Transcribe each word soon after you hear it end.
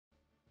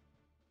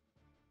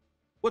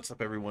What's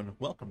up, everyone?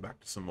 Welcome back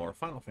to some more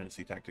Final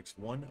Fantasy Tactics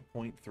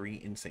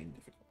 1.3 Insane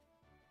Difficult.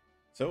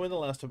 So in the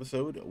last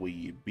episode,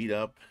 we beat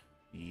up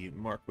the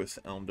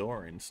Marquis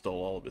Elmdor and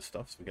stole all of his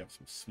stuff, so we got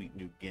some sweet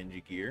new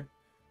Genji gear.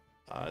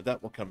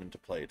 That will come into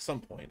play at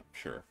some point, I'm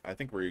sure. I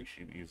think we're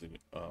actually using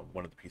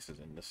one of the pieces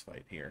in this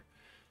fight here.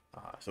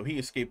 So he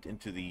escaped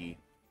into the,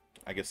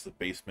 I guess, the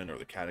basement or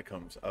the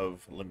catacombs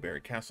of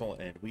Limberry Castle,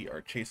 and we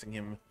are chasing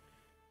him.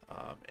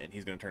 And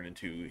he's going to turn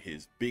into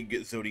his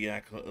big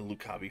Zodiac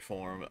Lucavi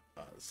form,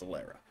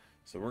 Zalera.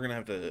 So we're going to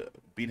have to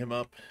beat him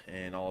up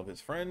and all of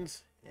his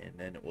friends, and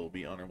then we'll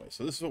be on our way.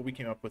 So this is what we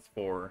came up with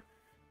for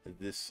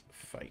this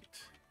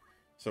fight.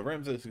 So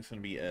Ramses is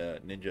going to be a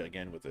ninja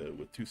again with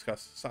two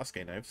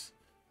Sasuke knives,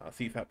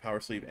 Thief Hat, Power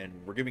Sleeve, and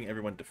we're giving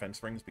everyone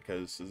defense rings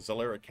because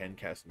Zalera can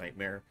cast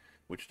Nightmare,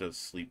 which does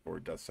sleep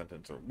or death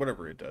sentence or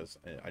whatever it does.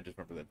 I just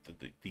remember that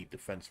the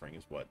defense ring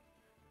is what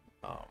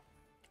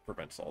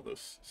prevents all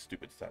those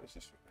stupid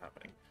statuses from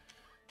happening.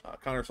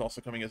 Connor's also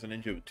coming as a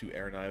ninja with two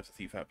air knives, a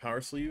Thief Hat, Power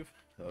Sleeve.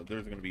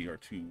 There's going to be our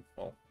two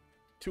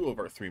of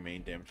our three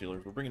main damage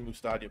dealers. We're bringing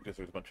Mustadia because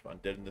there's a bunch of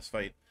undead in this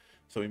fight,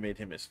 so we made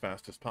him as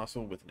fast as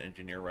possible with an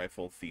engineer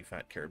rifle, Thief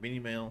Hat,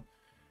 Carabini mail,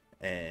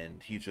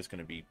 and he's just going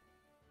to be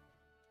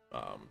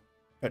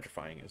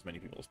petrifying as many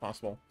people as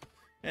possible.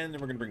 And then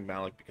we're going to bring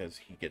Malik because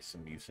he gets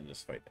some use in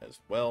this fight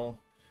as well.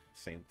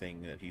 Same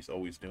thing that he's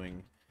always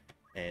doing.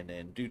 And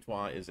then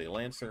Dutois is a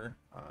Lancer.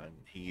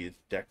 He is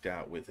decked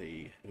out with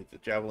the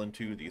Javelin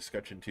 2, the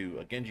Escutcheon 2,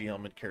 a Genji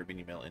helmet,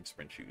 Carabini mail, and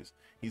Sprint shoes.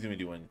 He's going to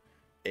be doing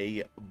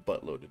a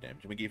buttload of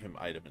damage. And we gave him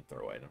item and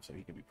throw item, so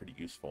he can be pretty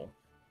useful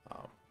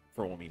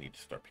for when we need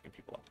to start picking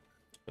people up.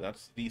 But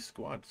that's the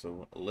squad,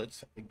 so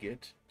let's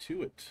get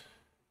to it.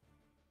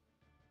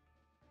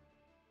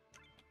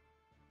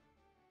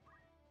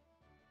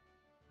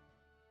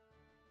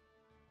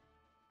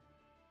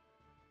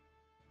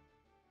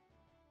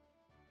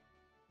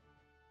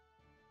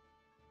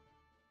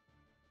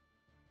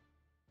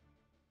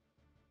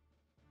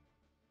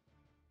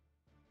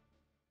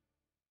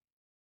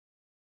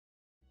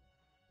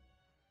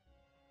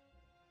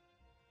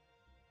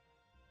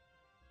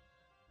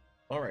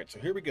 Alright, so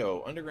here we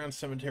go. Underground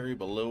cemetery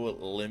below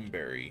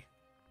Limberry.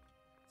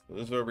 So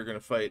this is where we're going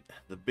to fight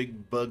the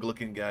big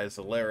bug-looking guy,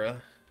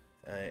 Zalera,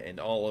 and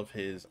all of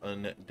his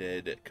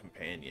undead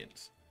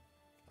companions.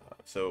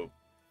 So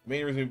the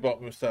main reason we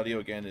bought Mustadio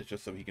again is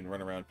just so he can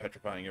run around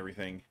petrifying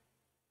everything.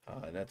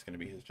 And that's going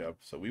to be his job.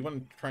 So we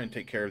want to try and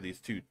take care of these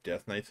two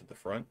Death Knights at the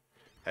front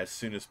as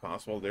soon as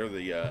possible. They're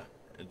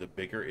the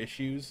bigger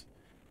issues.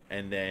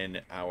 And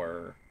then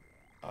our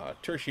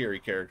tertiary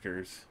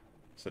characters,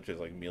 such as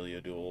like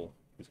Duel,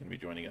 who's going to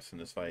be joining us in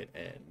this fight,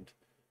 and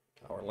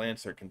our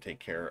Lancer can take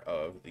care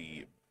of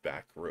the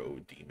back row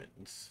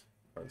demons,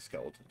 or the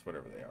skeletons,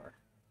 whatever they are.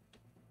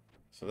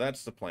 So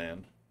that's the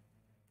plan,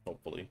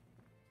 hopefully.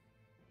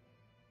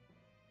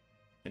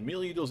 And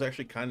Duel is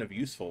actually kind of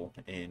useful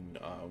in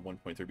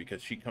 1.3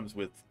 because she comes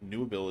with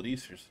new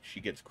abilities. She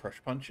gets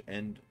Crush Punch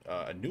and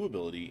a new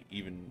ability,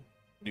 even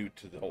new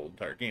to the whole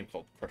entire game,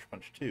 called Crush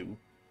Punch 2,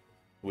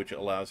 which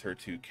allows her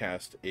to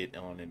cast it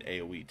on an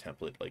AoE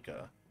template, like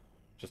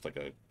just like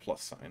a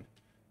plus sign.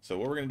 So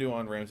what we're going to do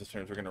on Ramses'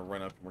 turns, we're going to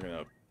run up and we're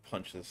going to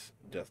punch this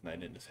Death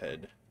Knight in his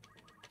head.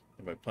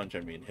 And by punch, I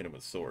mean hit him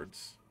with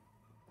swords.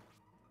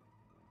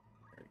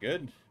 Very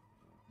good.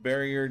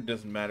 Barrier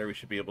doesn't matter. We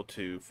should be able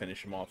to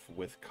finish him off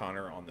with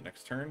Connor on the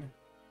next turn.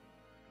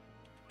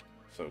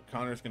 So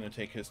Connor's going to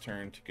take his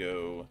turn to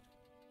go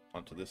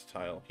onto this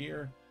tile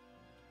here.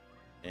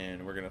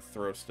 And we're going to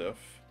throw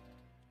stuff.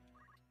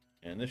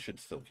 And this should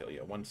still kill you.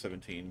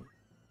 117.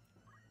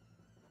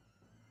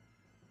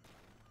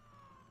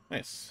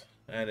 Nice.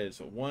 That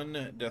is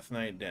one Death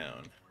Knight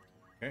down.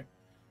 Okay.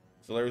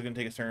 So Larry's going to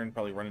take his turn,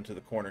 probably run into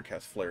the corner,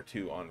 cast Flare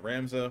 2 on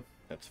Ramza.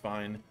 That's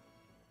fine.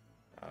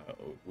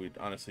 We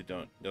honestly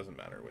doesn't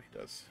matter what he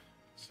does.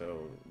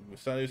 So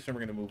with Stadius turn,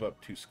 we're going to move up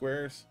 2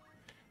 squares.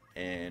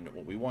 And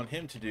what we want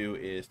him to do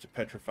is to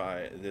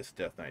petrify this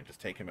Death Knight.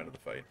 Just take him out of the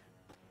fight.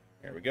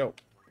 There we go.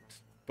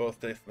 It's both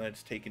Death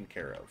Knights taken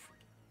care of.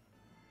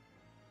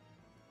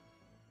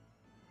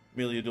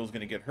 Duel's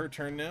going to get her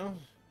turn now.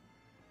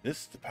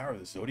 This is the power of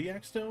the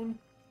Zodiac Stone?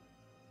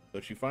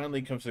 So she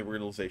finally comes to the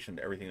realization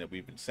that everything that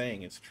we've been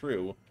saying is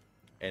true,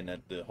 and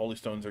that the Holy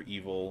Stones are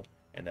evil,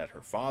 and that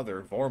her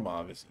father,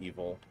 Vormov, is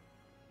evil,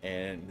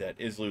 and that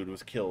Islud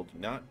was killed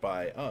not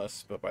by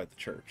us, but by the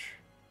church.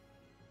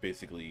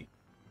 Basically,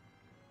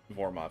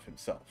 Vormov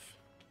himself.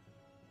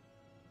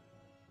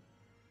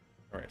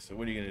 Alright, so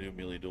what are you going to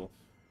do, Duel?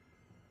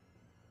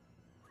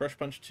 Crush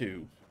Punch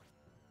 2.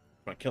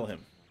 Come on, kill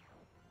him.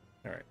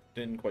 Alright,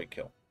 didn't quite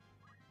kill.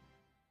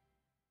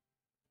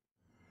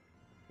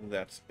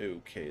 That's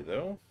okay,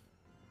 though.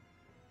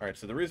 Alright,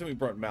 so the reason we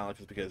brought Malik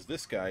is because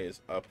this guy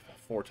is up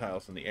 4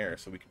 tiles in the air,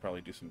 so we can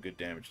probably do some good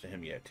damage to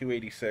him. Yeah,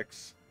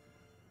 286,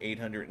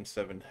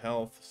 807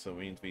 health, so it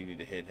means we need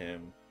to hit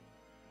him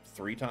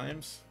 3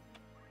 times.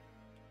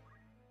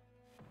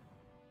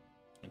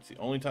 It's the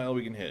only tile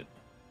we can hit.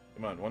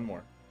 Come on, one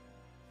more.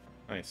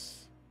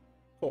 Nice.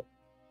 Cool.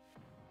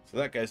 So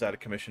that guy's out of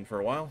commission for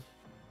a while.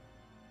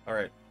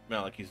 Alright,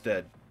 Malik, he's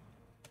dead.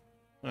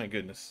 My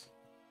goodness.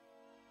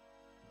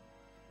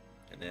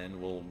 And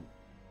then we'll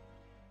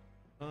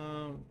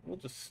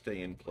just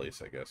stay in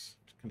place, I guess,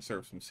 to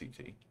conserve some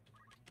CT.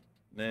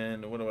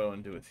 Then what do I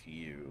want to do with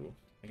you?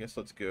 I guess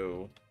let's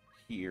go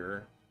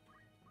here,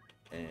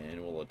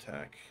 and we'll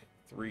attack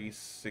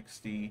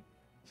 360.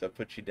 So that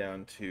puts you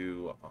down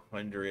to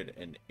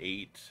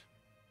 108,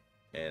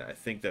 and I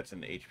think that's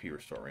an HP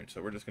restore range.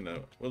 So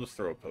we'll just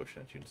throw a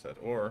potion at you instead.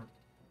 Or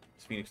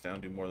does Phoenix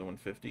down do more than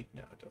 150?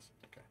 No, it doesn't.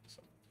 Okay,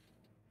 so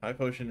high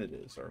potion it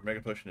is, or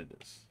mega potion it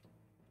is.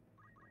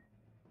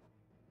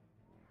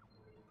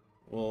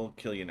 We'll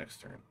kill you next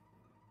turn.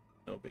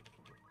 No big deal.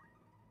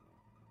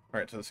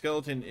 Alright, so the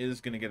skeleton is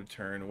going to get a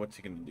turn. What's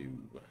he going to do?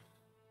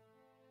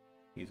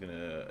 He's going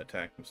to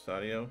attack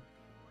Mustadio.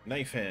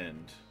 Knife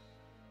hand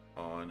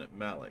on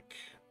Malik.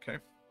 Okay.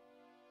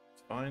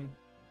 It's fine.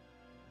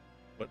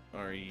 What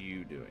are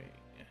you doing?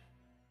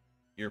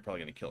 You're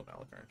probably going to kill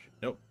Malik, aren't you?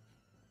 Nope.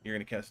 You're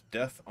going to cast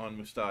Death on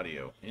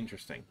Mustadio.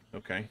 Interesting.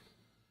 Okay.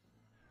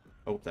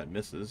 Hope that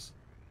misses.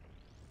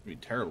 It'd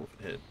be terrible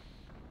if it hit.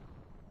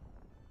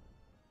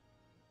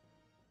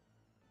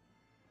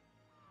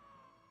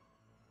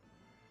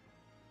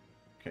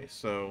 Okay,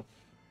 so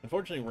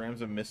unfortunately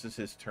Ramza misses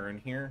his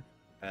turn here,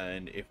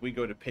 and if we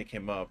go to pick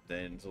him up,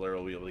 then Zalera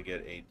will be able to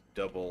get a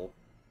double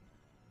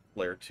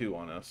Flare 2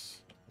 on us.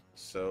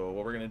 So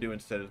what we're gonna do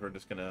instead is we're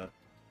just gonna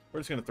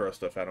throw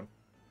stuff at him,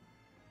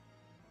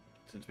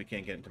 since we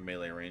can't get into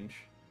melee range.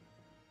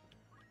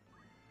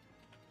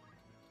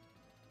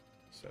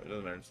 So it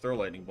doesn't matter, just throw a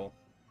lightning bolt.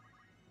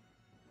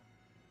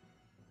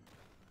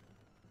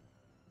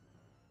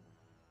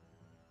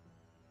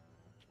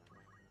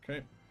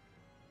 Okay.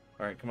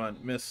 Alright, come on,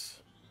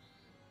 miss.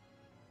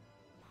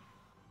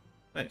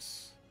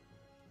 Nice.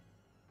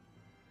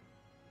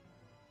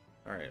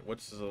 Alright,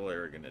 what's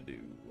Zalera gonna do?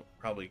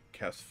 Probably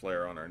cast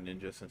Flare on our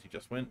ninja since he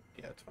just went.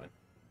 Yeah, it's fine.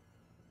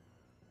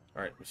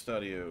 Alright,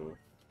 Mustadio,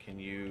 can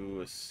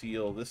you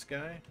seal this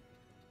guy?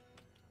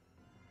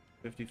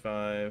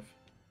 55.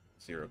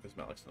 0, because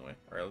Malik's in the way.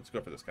 Alright, let's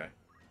go for this guy.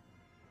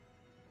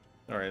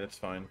 Alright, that's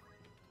fine.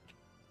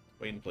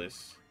 Wait in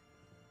place.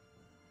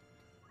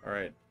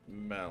 Alright,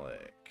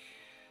 Malik.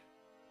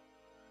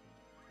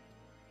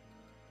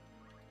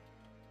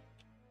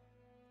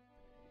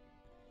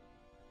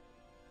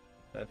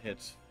 That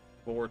hits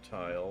 4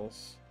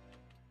 tiles.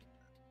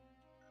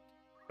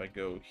 If I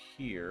go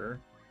here,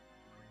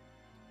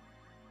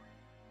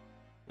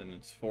 then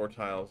it's 4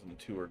 tiles and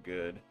 2 are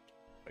good.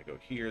 If I go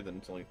here, then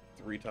it's only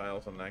 3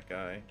 tiles on that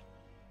guy.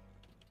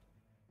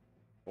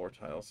 4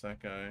 tiles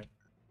that guy.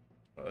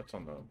 Oh, that's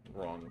on the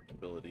wrong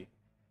ability.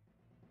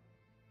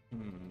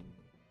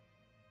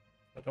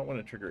 I don't want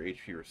to trigger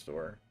HP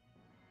restore.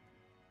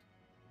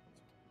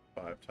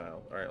 5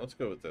 tiles. Alright, let's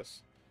go with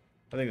this.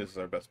 I think this is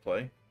our best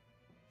play.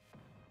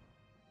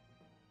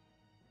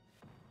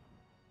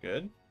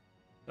 Good.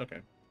 Okay.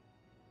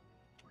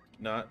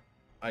 Not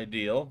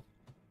ideal.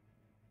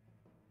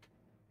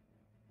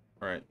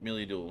 Alright,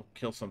 melee duel.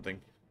 Kill something.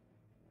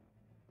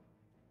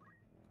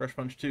 Crush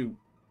punch 2.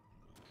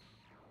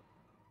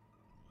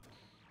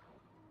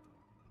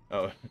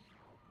 Oh.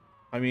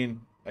 I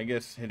mean, I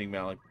guess hitting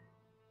Malik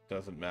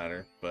doesn't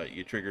matter, but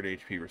you triggered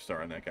HP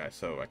restore on that guy,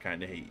 so I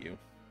kinda hate you.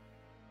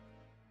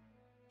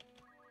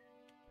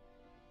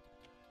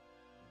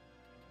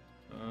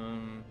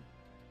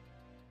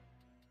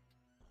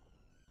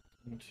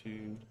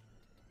 Two.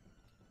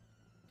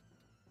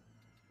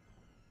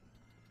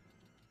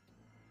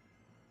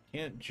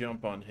 Can't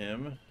jump on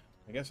him.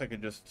 I guess I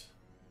could just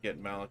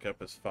get Malik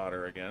up as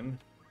fodder again.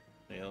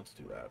 Yeah, let's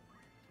do that.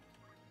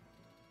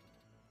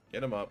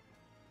 Get him up.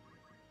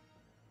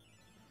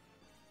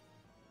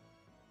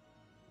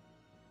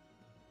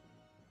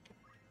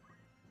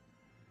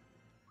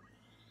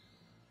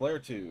 Flare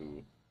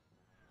 2.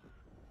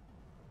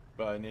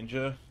 Bye,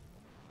 ninja.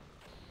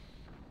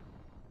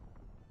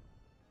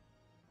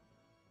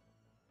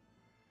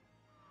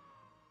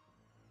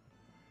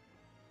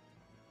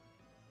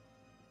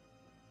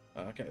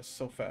 Okay,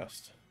 so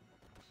fast.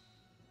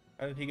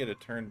 How did he get a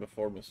turn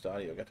before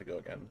Mustadio got to go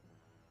again?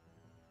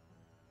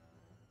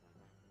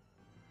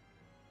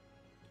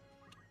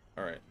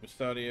 Alright,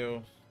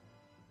 Mustadio.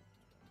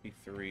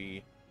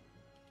 P3.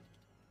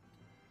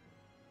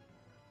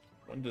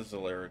 When does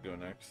Zalera go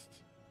next?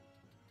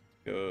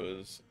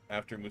 Goes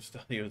after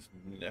Mustadio's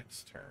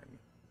next turn.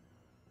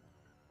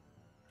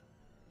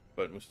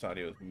 But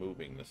Mustadio is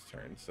moving this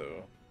turn,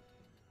 so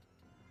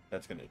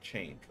that's going to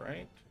change,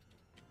 right?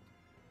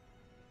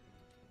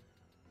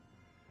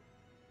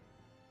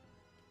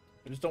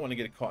 I just don't want to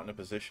get caught in a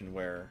position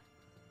where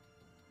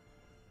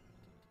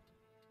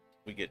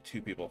we get 2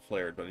 people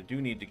flared, but I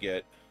need to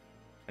get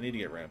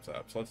ramps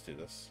up, so let's do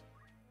this.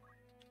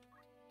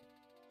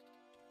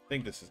 I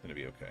think this is going to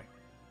be okay.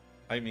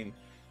 I mean,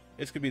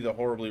 this could be the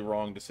horribly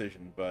wrong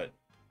decision, but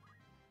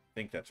I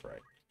think that's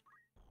right.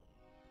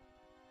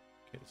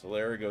 Okay,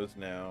 Zalera goes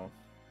now.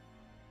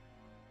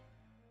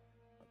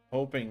 I'm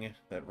hoping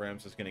that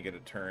Rams is going to get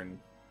a turn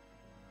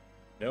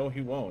No,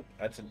 he won't.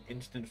 That's an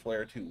instant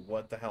flare too.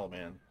 What the hell,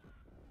 man?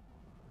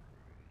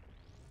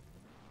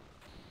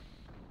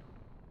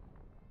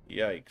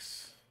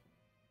 Yikes.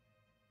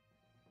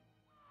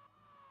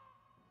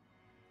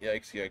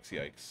 Yikes, yikes,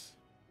 yikes.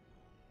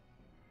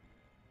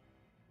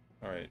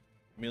 Alright.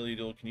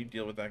 Miliodil, can you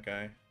deal with that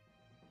guy?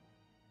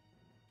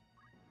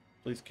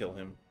 Please kill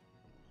him.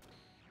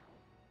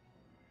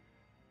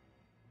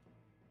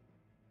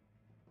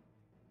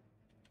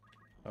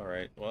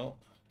 Alright, well.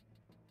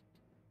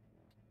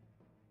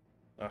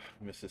 Ah,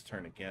 missed his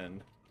turn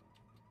again.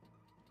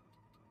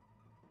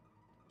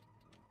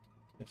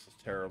 This is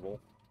terrible.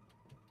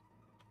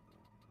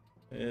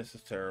 This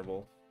is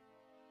terrible.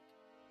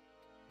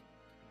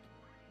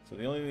 So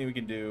the only thing we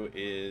can do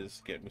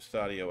is get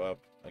Mustadio up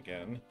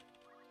again.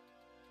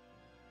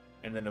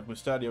 And then if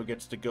Mustadio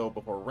gets to go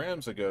before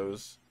Ramza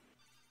goes,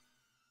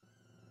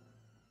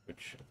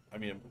 which, I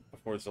mean,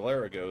 before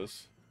Zalera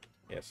goes,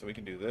 yeah, so we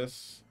can do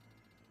this.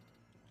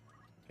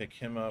 Pick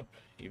him up,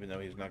 even though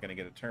he's not going to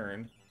get a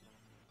turn.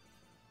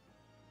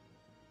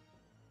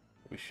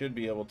 We should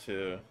be able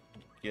to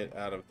get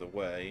out of the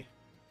way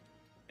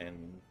and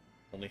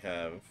only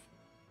have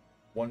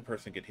one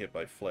person get hit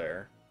by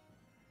flare.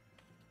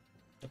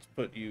 Let's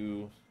put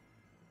you...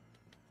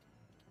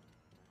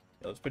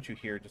 yeah, let's put you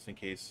here just in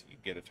case you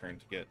get a turn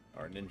to get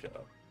our ninja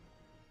up.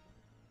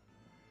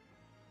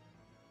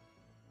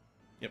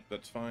 Yep,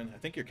 that's fine. I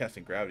think you're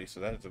casting gravity, so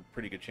that is a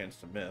pretty good chance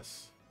to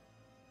miss.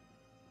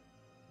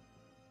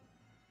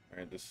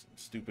 Alright, this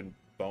stupid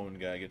bone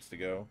guy gets to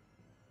go.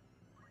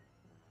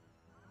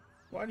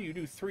 Why do you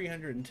do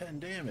 310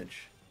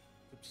 damage?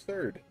 It's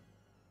absurd.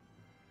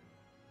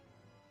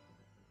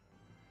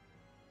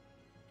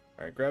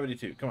 Alright, gravity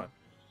 2. Come on.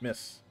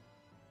 Miss.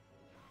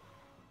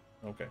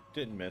 Okay,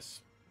 didn't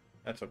miss.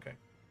 That's okay.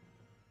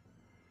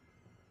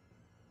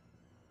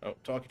 Oh,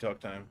 talkie talk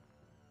time.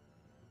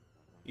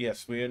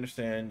 Yes, we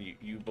understand.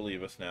 You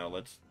believe us now.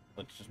 Let's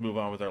just move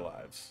on with our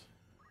lives.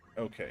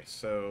 Okay,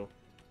 so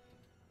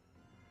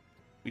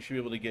we should be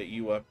able to get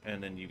you up,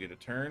 and then you get a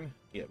turn.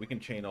 Yeah, we can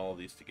chain all of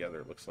these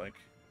together, it looks like.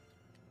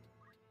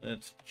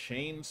 Let's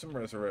chain some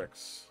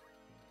resurrects.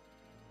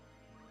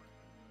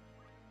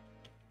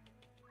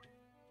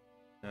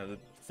 Now, the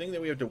thing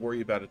that we have to worry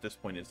about at this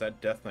point is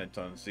that Death Knight's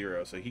on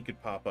 0, so he could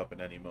pop up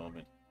at any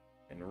moment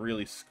and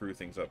really screw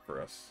things up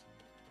for us.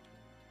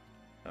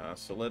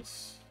 So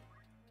let's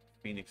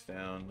Phoenix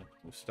down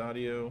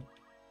Mustadio.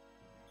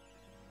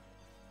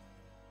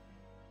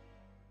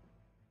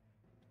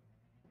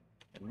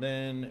 And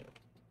then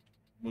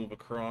move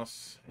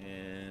across,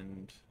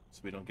 and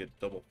so we don't get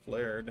double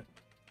flared.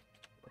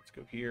 Let's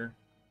go here.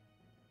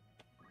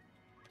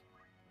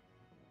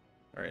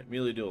 Alright,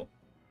 melee duel.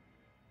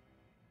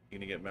 You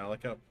gonna get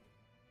Malik up?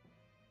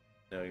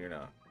 No, you're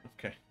not.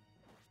 Okay.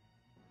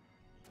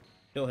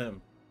 Kill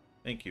him.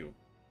 Thank you.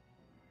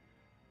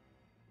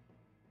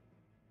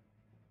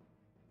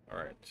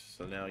 Alright,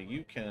 so now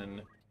you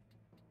can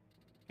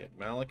get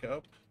Malik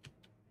up.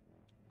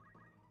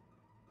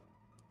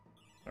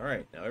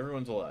 Alright, now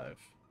everyone's alive.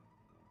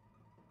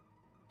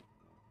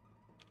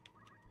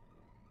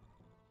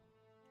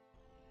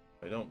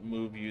 If I don't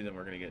move you, then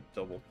we're going to get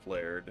double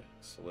flared.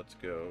 So let's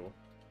go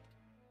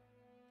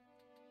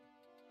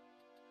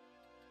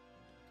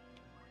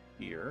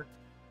here.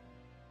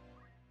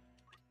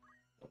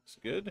 Looks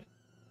good.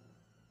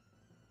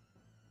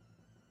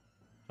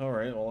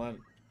 Alright, well, I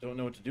don't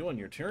know what to do on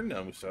your turn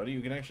now, Musadi.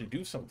 You can actually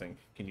do something.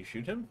 Can you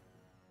shoot him?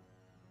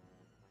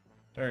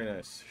 Very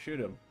nice.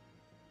 Shoot him.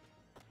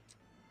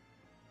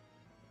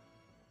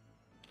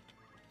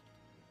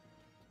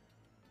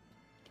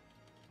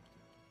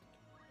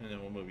 And then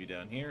we'll move you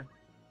down here.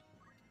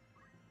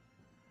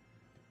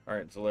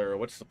 Alright, Zalera,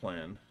 what's the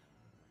plan?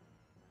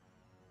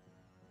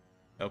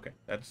 Okay,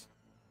 that's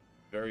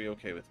very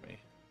okay with me.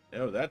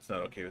 No, that's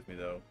not okay with me,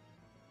 though.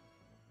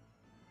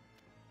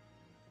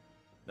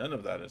 None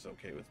of that is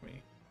okay with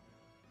me.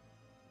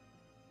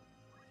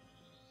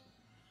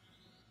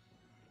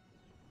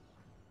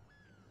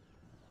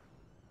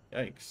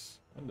 Yikes.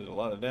 That did a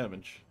lot of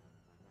damage.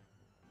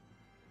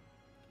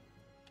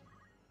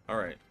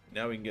 Alright,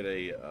 now we can get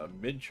a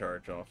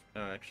mid-charge off.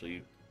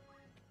 Actually,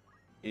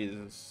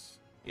 is...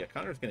 yeah,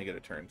 Connor's going to get a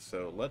turn,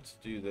 so let's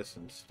do this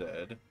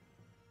instead.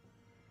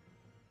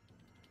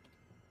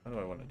 How do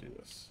I want to do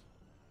this?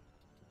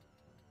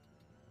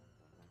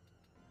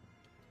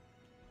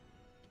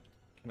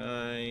 Can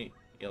I...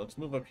 yeah, let's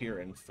move up here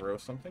and throw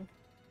something.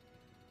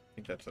 I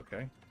think that's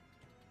okay.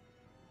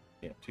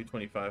 Yeah,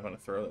 225 on a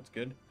throw, that's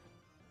good.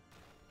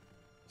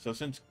 So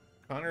since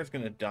Connor's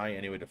going to die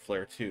anyway to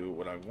Flare 2,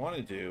 what I want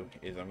to do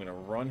is I'm going to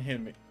run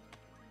him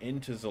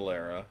into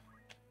Zalera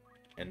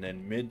and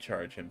then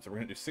mid-charge him. So we're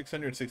going to do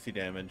 660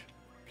 damage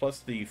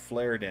plus the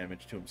Flare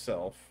damage to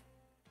himself.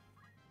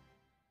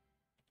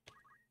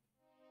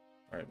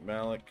 Alright,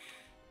 Malik.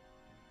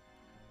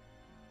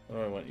 What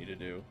do I want you to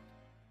do?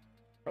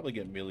 Probably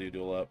get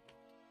Miliodil up.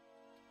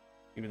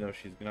 Even though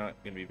she's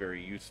not going to be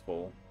very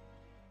useful.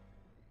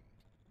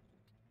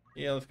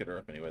 Yeah, let's get her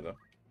up anyway, though.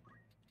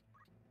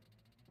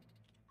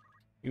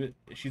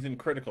 She's in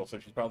critical, so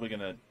she's probably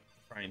gonna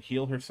try and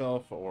heal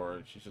herself,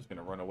 or she's just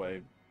gonna run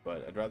away.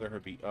 But I'd rather her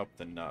be up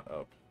than not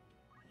up.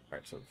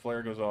 Alright, so the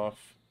flare goes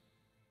off.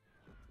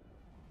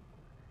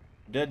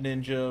 Dead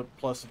ninja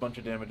plus a bunch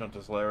of damage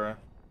onto Zalera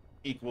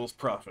equals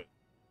profit.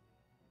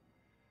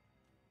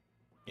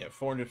 Yeah,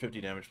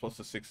 450 damage plus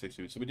the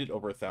 662. So we did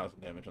over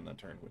 1,000 damage on that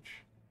turn,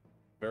 which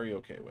very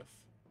okay with.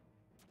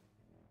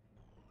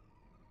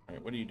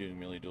 Alright, what are you doing,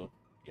 Millie?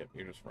 Yep,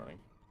 you're just running.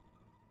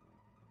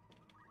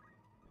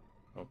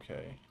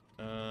 Okay.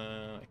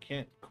 I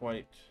can't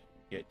quite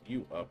get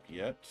you up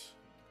yet.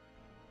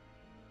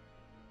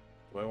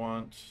 Do I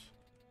want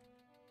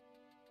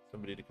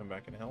somebody to come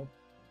back and help?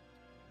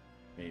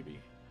 Maybe.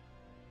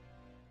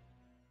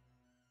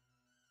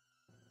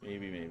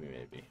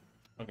 Maybe.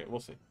 Okay,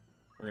 we'll see.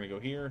 We're gonna go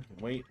here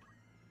and wait.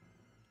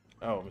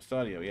 Oh,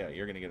 Mustadio, yeah,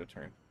 you're gonna get a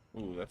turn.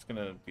 Ooh, that's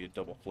gonna be a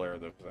double flare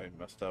though, because I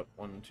messed up.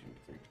 1, 2,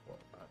 3, 4,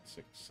 5,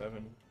 6,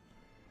 7.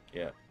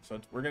 Yeah, so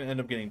we're gonna end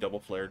up getting double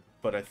flared,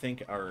 but I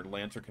think our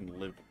Lancer can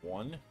live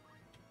 1.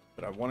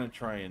 But I want to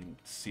try and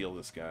seal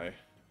this guy,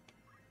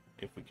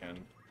 if we can.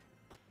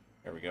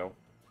 There we go.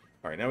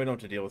 Alright, now we don't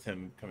have to deal with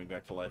him coming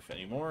back to life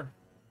anymore.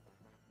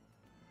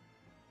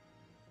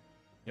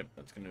 Yep,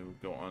 that's going to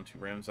go on to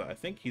Ramza. I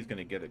think he's going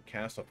to get a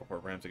cast off before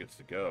Ramza gets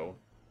to go.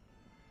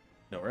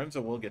 No,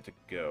 Ramza will get to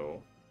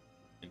go.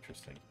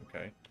 Interesting,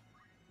 okay.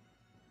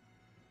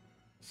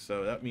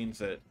 So that means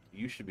that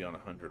you should be on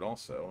 100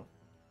 also.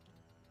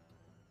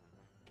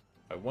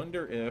 I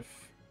wonder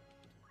if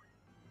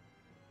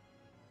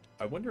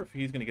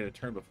he's going to get a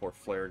turn before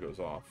Flare goes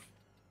off.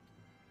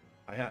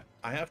 I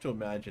have to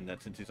imagine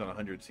that since he's on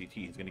 100 CT,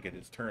 he's going to get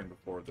his turn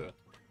before the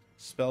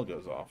spell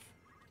goes off.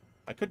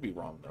 I could be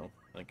wrong, though.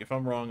 Like, if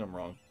I'm wrong, I'm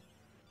wrong.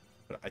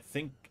 But I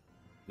think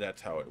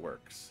that's how it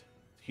works.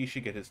 He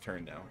should get his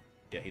turn now.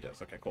 Yeah, he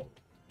does. Okay, cool.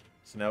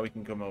 So now we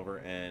can come over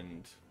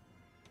and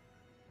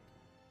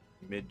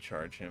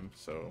mid-charge him.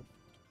 So,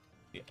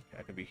 yeah,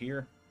 I can be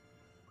here.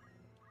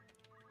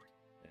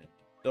 And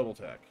double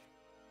tack.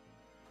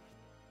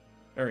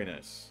 Very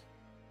nice.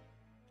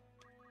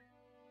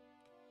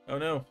 Oh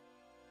no!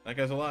 That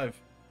guy's alive.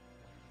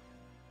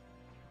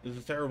 This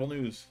is terrible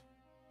news.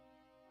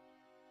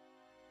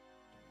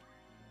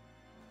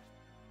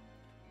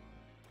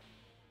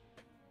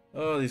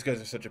 Oh, these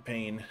guys are such a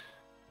pain.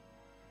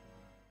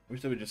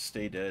 Wish they would just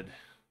stay dead.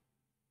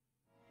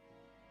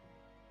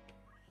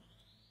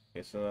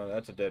 Okay, so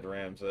that's a dead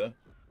Ramza.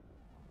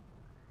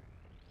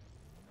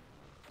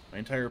 My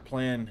entire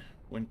plan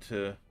went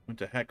to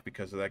heck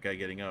because of that guy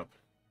getting up.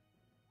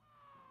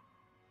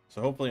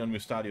 So hopefully on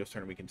Mustadio's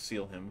turn we can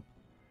seal him.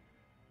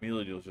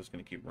 Meliodeal's just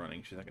going to keep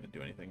running. She's not going to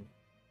do anything.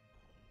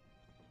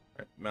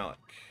 Alright, Malik.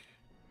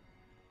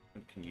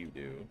 What can you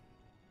do?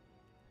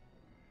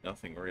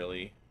 Nothing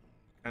really.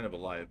 Kind of a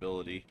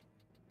liability.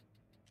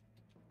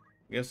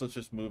 I guess let's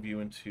just move you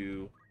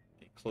into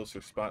a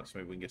closer spot so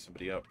maybe we can get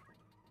somebody up.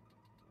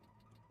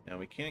 Now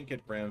we can't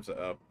get Ramza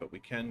up, but we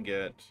can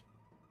get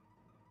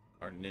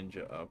our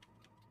ninja up.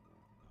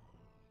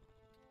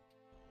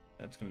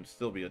 That's going to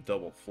still be a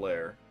double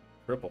flare.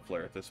 Triple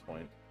flare at this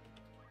point.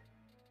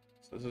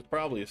 So this is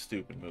probably a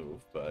stupid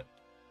move, but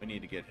we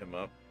need to get him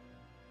up.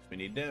 We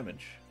need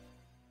damage.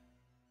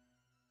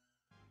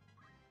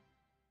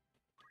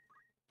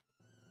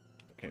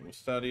 Okay,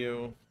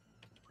 Mustadio.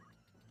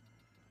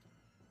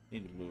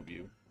 Need to move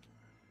you.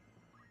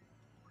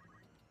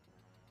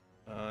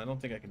 I don't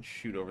think I can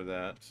shoot over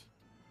that.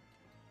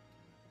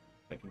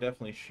 I can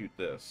definitely shoot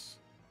this.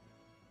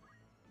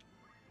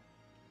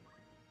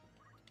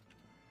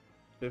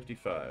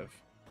 55.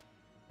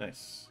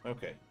 Nice.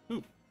 Okay.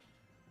 Ooh.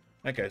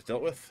 That guy's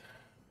dealt with.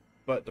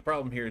 But the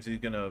problem here is he's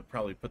going to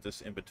probably put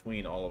this in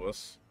between all of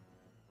us.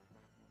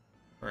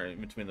 Alright,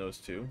 in between those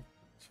two.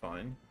 It's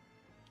fine.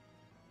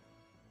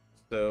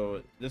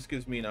 So this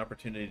gives me an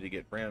opportunity to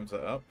get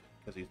Ramza up,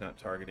 because he's not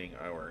targeting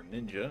our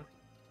ninja.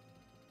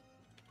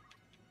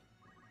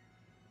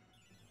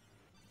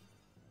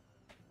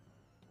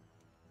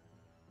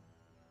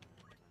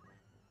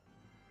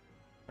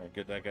 Alright,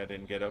 good, that guy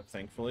didn't get up,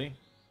 thankfully.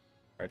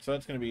 Alright, so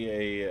that's going to be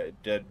a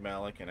dead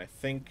Malik, and I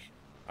think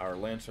our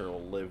Lancer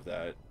will live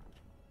that.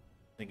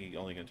 I think he's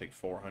only going to take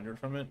 400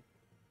 from it.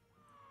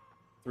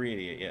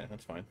 388, yeah,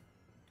 that's fine.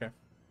 Okay.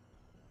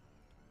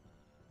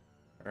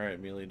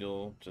 Alright,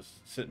 Meliodeal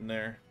just sitting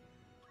there.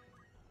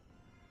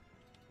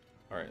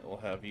 Alright, we'll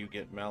have you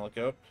get Malik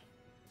up,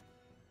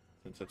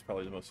 since that's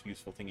probably the most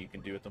useful thing you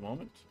can do at the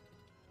moment.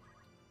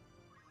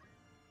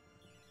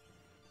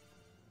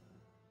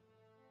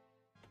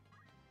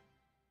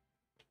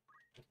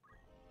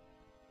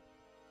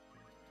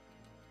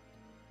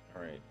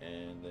 Alright,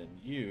 and then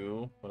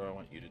you, what do I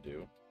want you to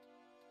do?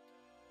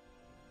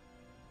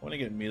 I want to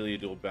get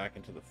Meliodeal back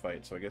into the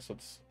fight, so I guess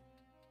let's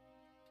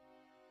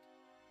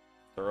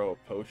throw a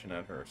potion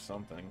at her or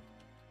something.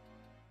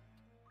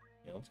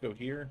 Yeah, let's go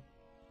here.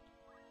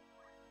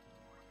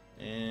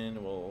 And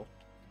we'll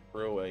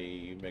throw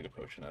a Mega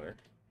Potion at her.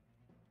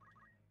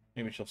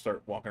 Maybe she'll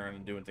start walking around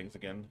and doing things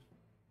again.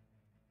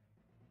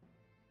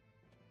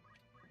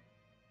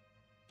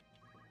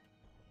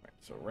 Alright,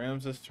 So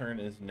Ramses' turn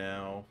is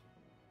now.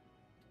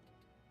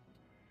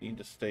 Need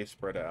to stay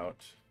spread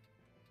out.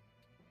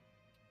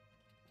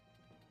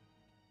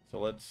 So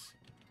let's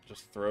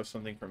just throw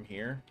something from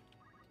here.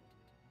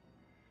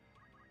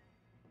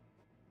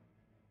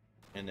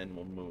 And then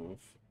we'll move.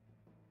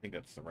 I think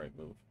that's the right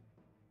move.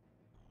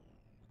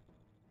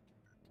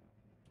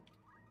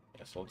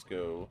 Yeah, so let's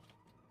go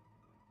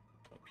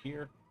up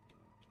here.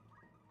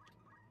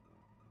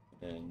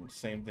 And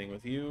same thing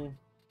with you.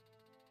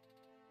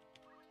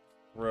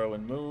 Throw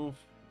and move.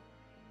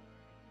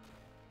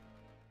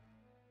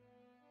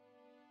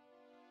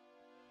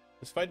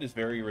 This fight is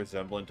very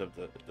resemblant of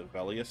the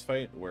Velius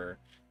fight, where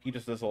he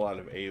just does a lot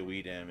of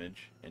AoE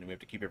damage, and we have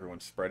to keep everyone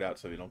spread out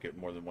so we don't get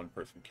more than one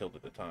person killed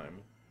at a time.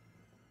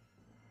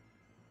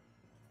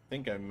 I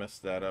think I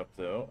messed that up,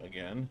 though,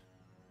 again.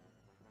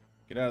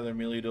 Get out of there,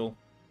 melee duel.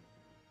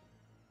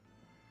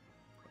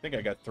 I think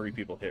I got 3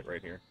 people hit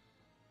right here.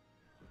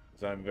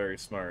 Because I'm very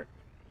smart.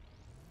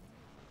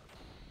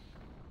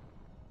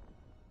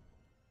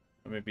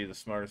 I may be the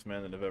smartest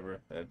man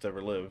that's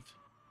ever lived.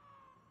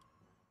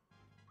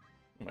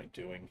 What am I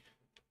doing?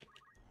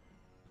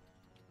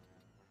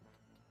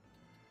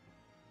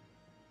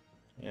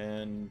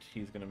 And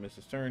he's gonna miss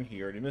his turn.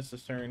 He already missed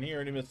his turn. He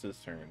already missed his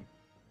turn.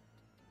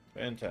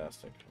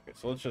 Fantastic. Okay,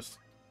 so let's just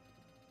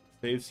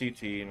save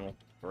CT and we'll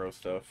throw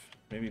stuff.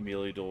 Maybe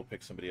melee duel will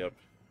pick somebody up.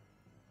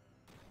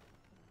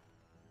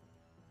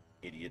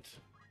 Idiot.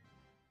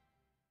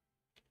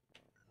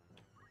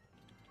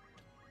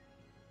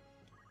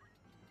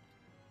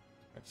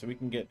 Alright, so we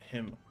can get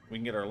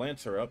our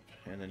Lancer up,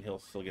 and then he'll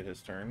still get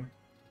his turn.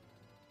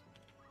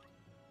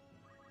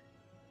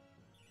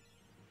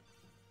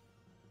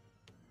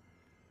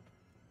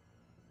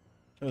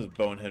 That was a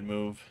bonehead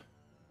move.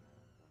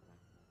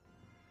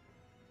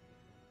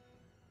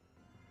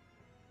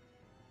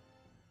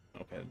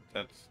 Okay,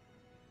 that's...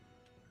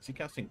 Is he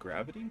casting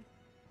Gravity?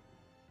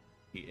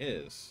 He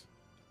is.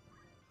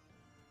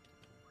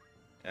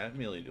 At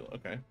melee duel,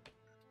 okay.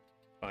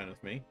 Fine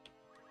with me.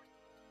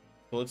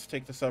 So let's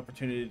take this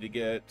opportunity to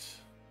get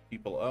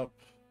people up.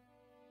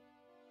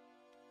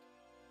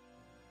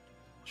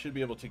 Should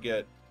be able to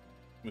get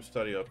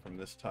Mustadio up from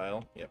this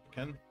tile. Yep,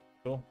 can.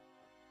 Cool.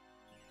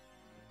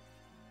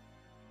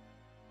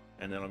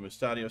 And then on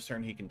Mustadio's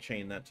turn, he can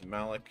chain that to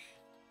Malik.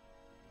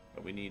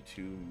 But we need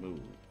to move.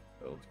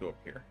 So let's go up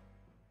here.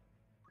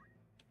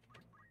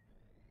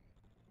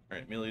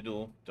 Alright, melee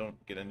duel.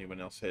 Don't get anyone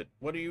else hit.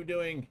 What are you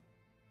doing?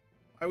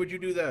 Why would you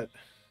do that?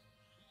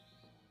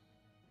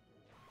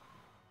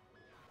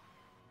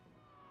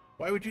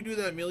 Why would you do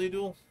that, melee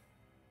duel?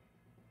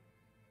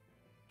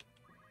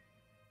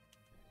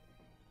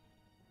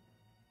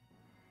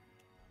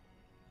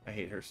 I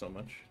hate her so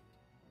much.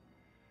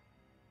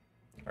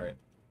 Alright.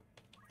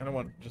 I don't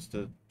want just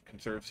to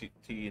conserve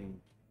CT and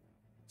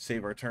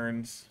save our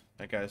turns.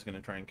 That guy's going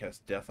to try and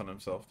cast Death on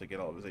himself to get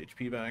all of his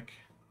HP back.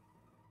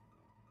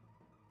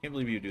 Can't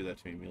believe you do that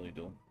to me, melee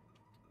duel.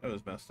 That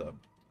was messed up.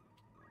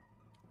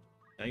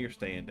 Now you're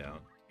staying down,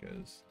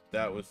 because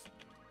that was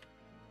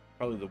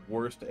probably the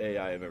worst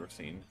AI I've ever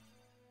seen.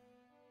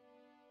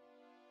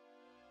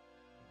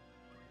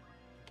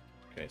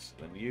 Okay, so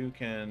then you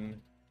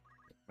can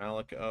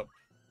Malik up.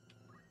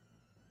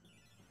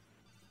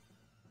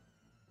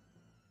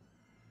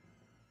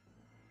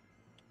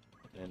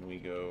 Then we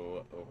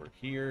go over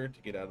here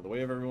to get out of the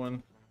way of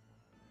everyone.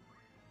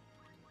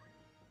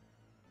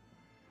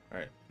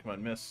 Alright, come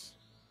on, miss.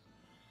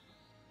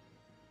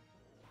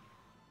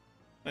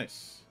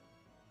 Nice.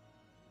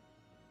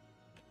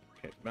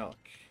 Okay, Malik.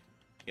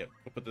 Yep,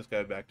 we'll put this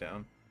guy back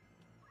down.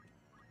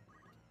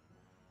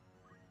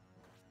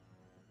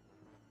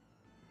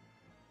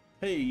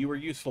 Hey, you were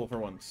useful for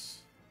once.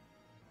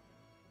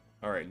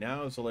 Alright,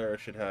 now Zalera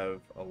should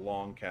have a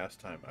long cast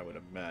time, I would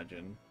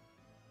imagine.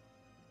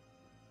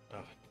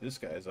 Oh, this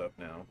guy's up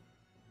now.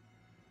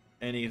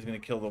 And he's going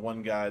to kill the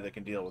one guy that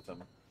can deal with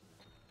him.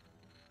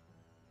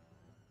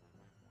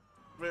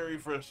 Very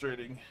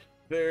frustrating.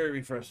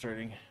 Very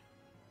frustrating.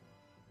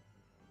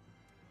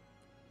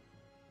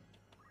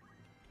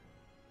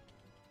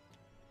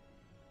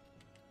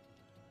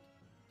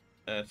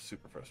 That's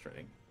super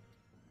frustrating.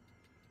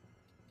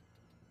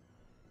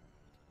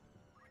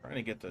 Trying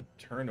to get the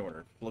turn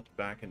order flipped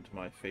back into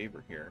my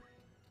favor here.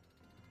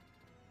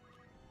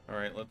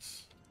 Alright,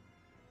 let's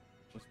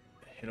just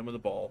hit him with a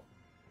ball.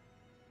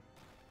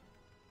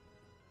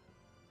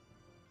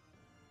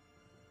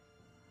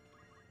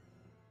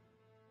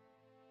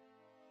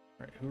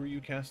 Alright, who are you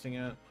casting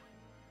at?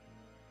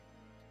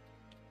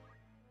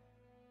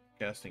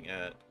 Casting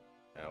at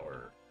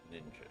our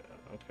ninja.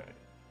 Okay.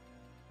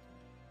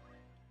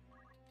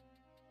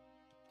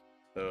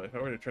 So if I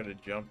were to try to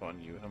jump on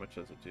you, how much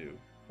does it do?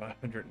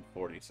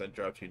 540, so that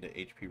drops you into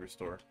HP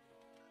restore.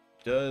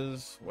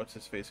 Does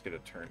what's-his-face get a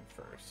turn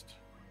first?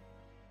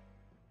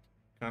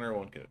 Connor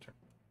won't get a turn.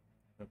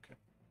 Okay.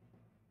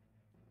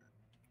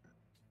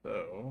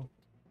 So,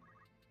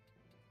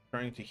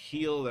 trying to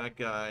heal that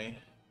guy.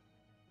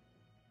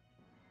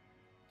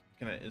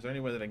 Is there any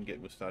way that I can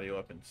get Mustadio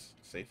up and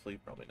safely?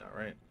 Probably not,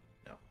 right?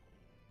 No.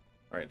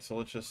 Alright, so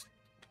let's just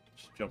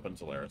jump on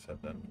Zalera's head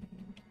then.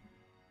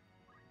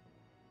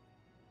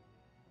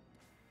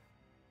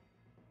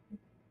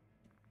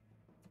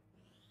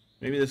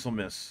 Maybe this will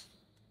miss.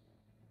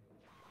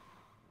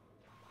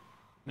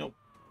 Nope.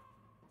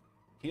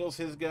 Heals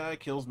his guy,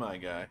 kills my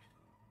guy.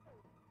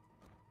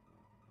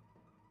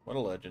 What a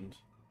legend.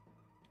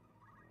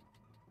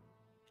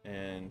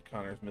 And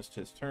Connor's missed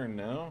his turn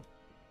now.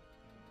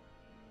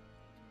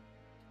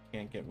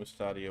 Can't get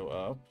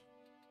Mustadio up.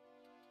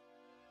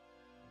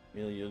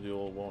 Amelia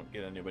Duel won't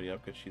get anybody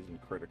up because she's in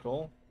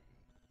critical.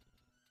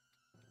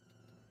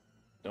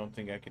 Don't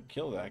think I could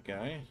kill that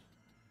guy.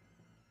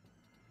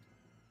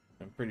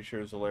 I'm pretty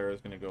sure Zalera is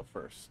going to go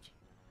first.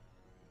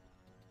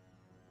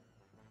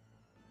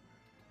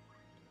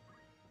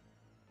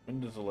 When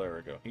does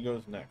Zalera go? He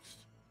goes next.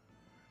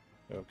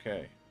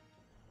 Okay.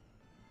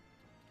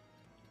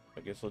 I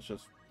guess let's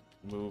just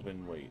move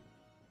and wait.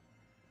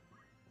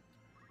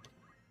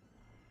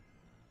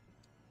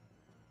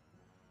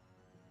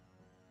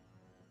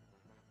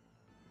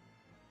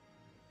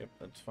 Yep,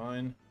 that's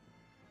fine.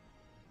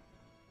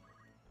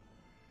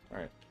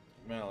 Alright,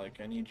 Malik,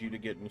 I need you to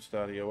get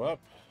Mustadio up.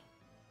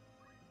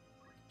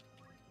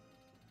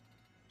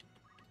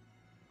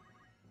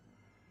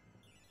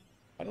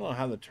 I don't know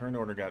how the turn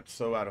order got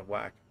so out of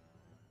whack.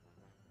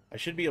 I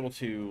should be able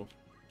to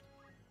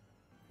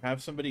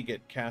have somebody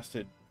get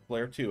casted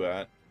Flare 2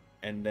 at,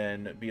 and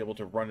then be able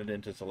to run it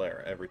into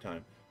Zalera every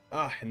time.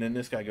 Ah, and then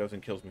this guy goes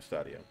and kills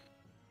Mustadio.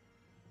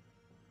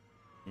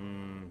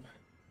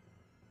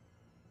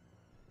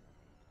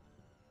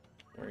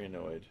 Very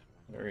annoyed.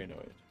 Very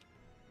annoyed.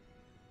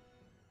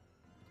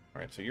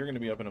 Alright, so you're going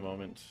to be up in a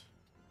moment.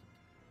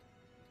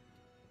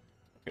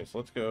 Okay, so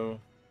let's go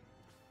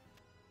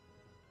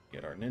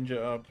get our ninja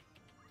up.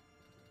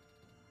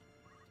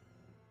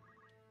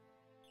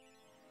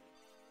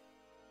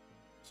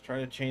 Let's try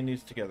to chain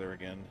these together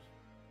again.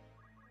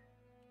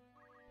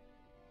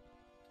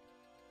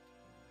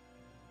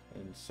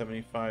 And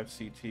 75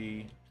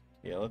 CT.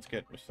 Yeah, let's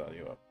get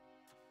Mustadio up.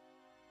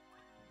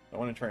 I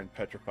want to try and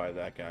petrify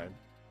that guy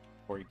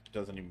before he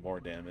does any more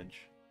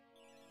damage.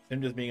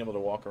 Him just being able to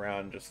walk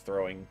around just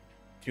throwing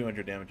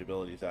 200 damage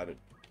abilities at it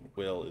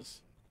will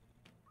is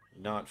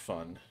not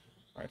fun.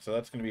 Alright, so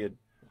that's going to be a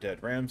dead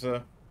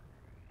Ramza.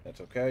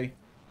 That's okay.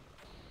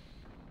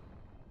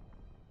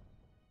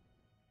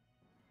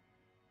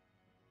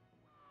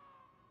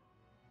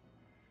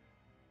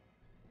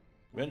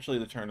 Eventually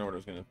the turn order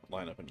is going to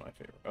line up in my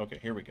favor. Okay,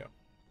 here we go.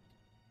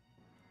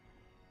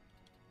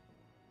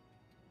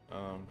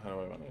 How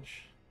do I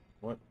manage?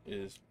 What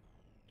is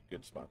a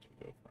good spot to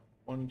go from?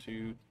 1,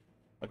 2...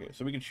 Okay,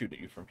 so we can shoot at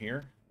you from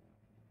here.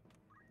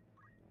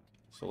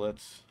 So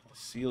let's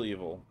seal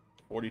evil.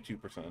 42%,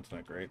 that's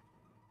not great.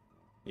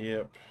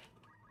 Yep.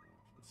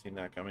 Seen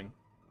that coming.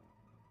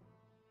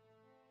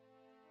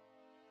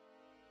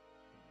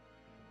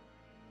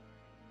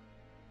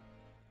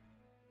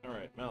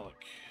 Alright, Malik.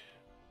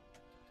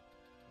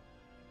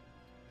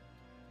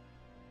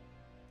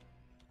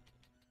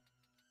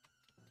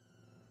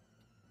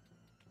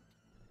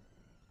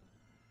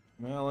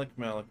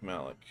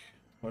 Malik.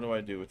 What do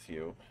I do with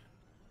you?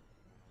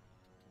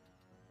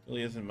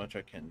 Really isn't much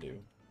I can do.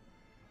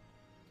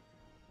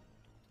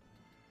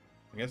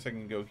 I guess I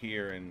can go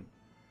here and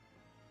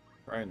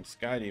try and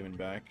Sky Demon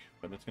back,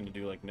 but it's going to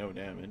do like no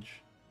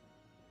damage.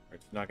 Or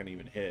it's not going to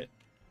even hit.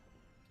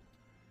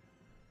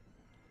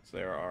 So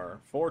there are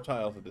 4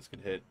 tiles that this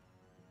could hit.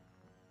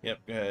 Yep,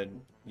 go ahead,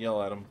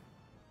 yell at them,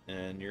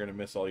 and you're going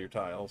to miss all your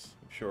tiles.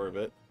 I'm sure of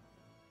it.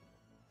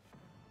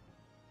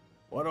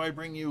 Why do I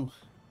bring you?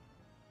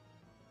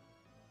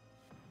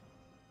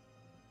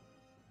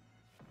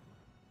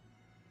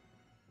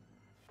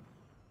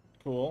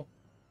 Cool.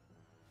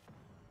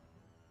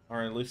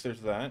 Alright, at least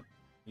there's that.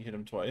 You hit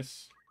him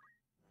twice.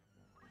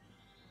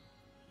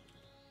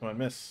 Come on,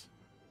 miss.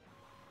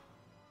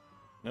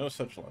 No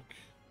such luck.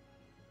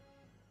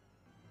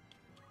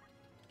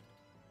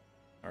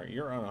 Alright,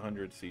 you're on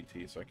 100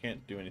 CT, so I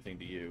can't do anything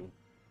to you.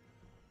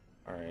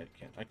 Alright,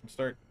 I can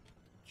start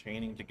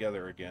chaining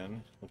together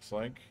again, looks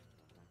like.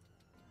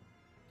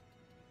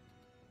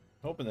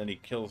 Hoping that he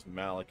kills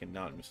Malik and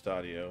not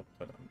Mustadio,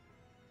 but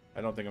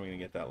I don't think I'm going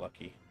to get that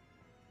lucky.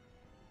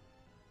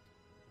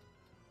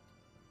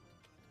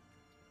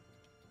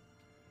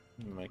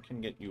 I can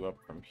get you up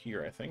from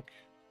here, I think.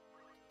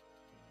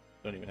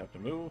 Don't even have to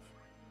move.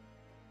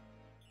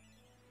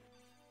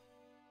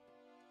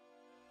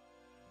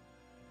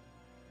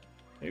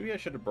 Maybe I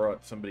should have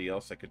brought somebody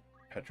else that could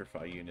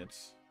petrify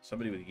units.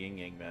 Somebody with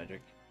yin-yang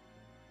magic.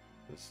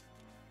 Because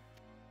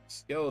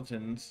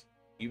skeletons,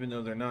 even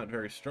though they're not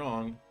very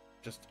strong,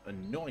 just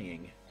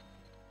annoying.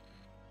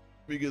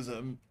 Because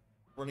I'm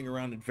running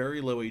around at very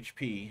low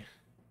HP,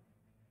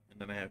 and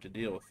then I have to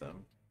deal with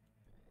them.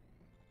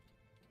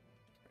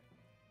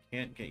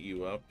 Can't get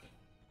you up.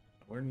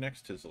 We're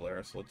next to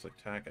Zalera, so let's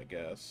attack, I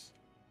guess.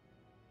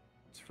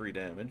 It's free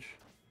damage.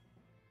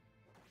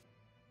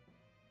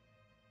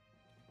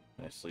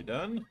 Nicely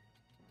done.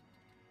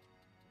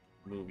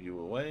 Move you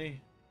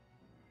away.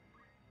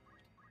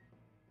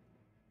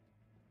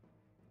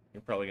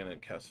 You're probably going to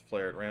cast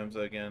Flare at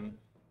Ramza again.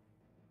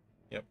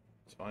 Yep,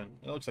 it's fine.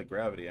 It looks like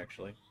gravity,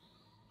 actually.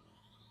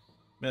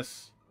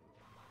 Miss.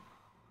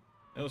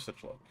 No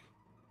such luck.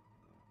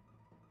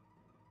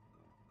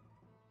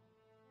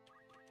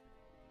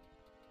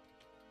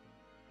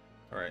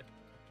 Alright.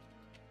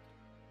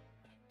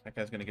 That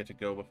guy's going to get to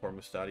go before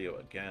Mustadio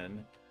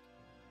again.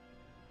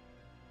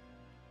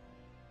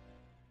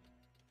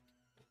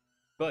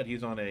 But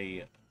he's on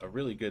a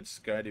really good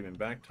Sky Demon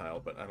back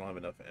tile, but I don't have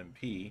enough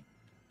MP.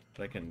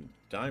 But I can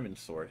Diamond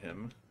Sword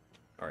him.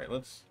 Alright,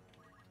 let's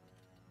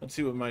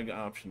see what my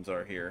options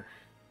are here.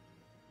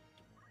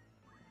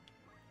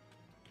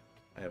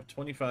 I have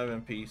 25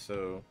 MP,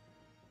 so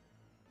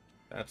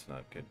that's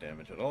not good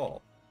damage at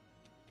all.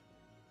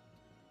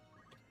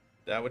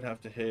 That would have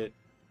to hit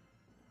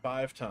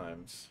 5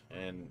 times,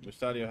 and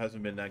Mustadio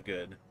hasn't been that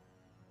good.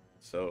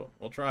 So,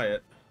 we'll try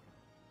it.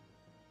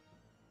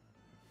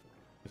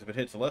 Because if it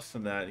hits less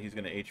than that, he's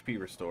going to HP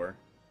restore.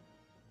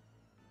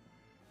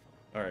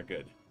 Alright,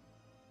 good.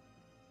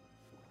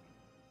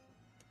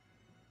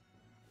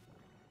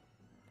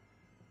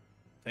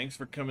 Thanks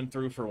for coming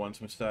through for once,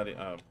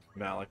 Mustadio.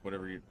 Malik,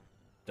 whatever your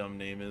dumb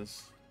name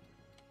is.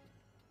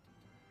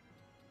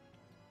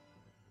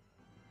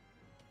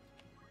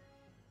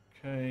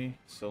 Okay,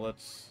 so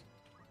let's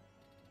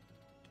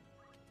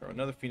throw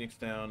another Phoenix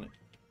down.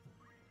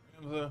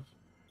 Ramza.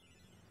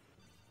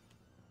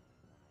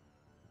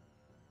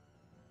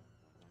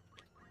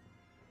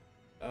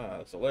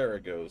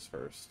 Zalera goes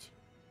first.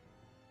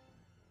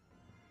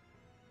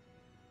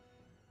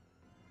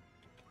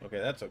 Okay,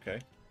 that's okay.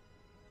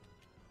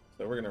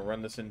 So we're gonna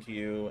run this into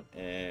you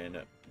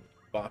and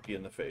bop you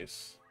in the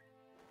face.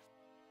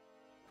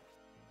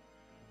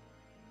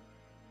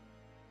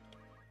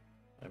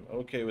 I'm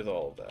okay with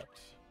all of that.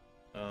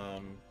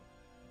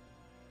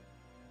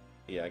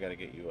 Yeah, I gotta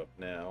get you up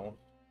now.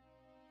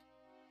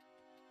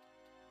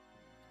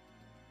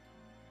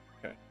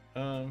 Okay.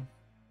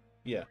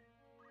 Yeah.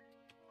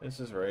 This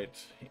is right.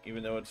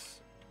 Even though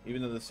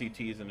the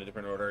CT is in a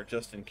different order,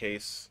 just in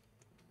case,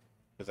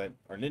 because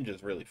our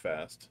ninja's really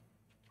fast.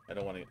 I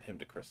don't want him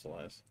to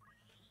crystallize.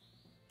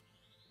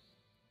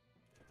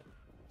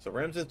 So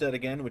Rems is dead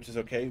again, which is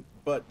okay,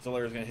 but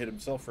Zalera's gonna hit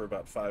himself for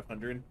about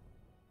 500.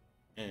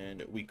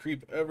 And we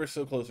creep ever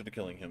so closer to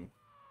killing him.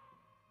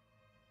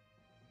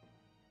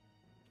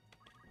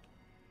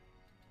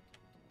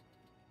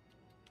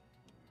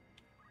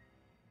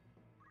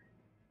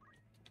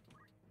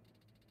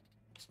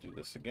 Let's do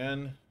this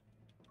again.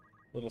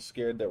 A little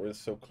scared that we're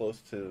so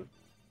close to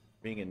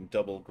being in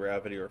double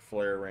gravity or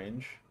flare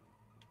range.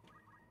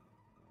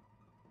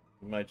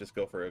 We might just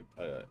go for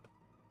a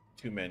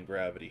two-man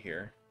gravity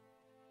here.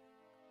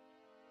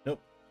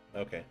 Nope.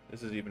 Okay,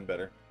 this is even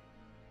better.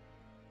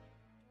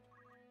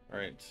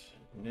 Alright,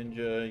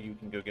 Ninja, you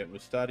can go get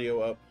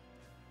Mustadio up.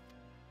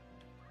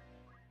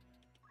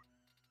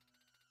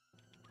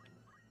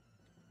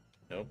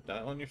 Nope,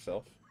 not on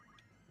yourself.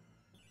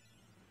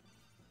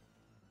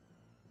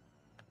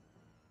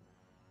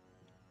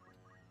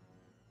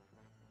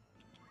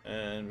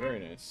 And very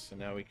nice. So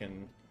now we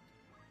can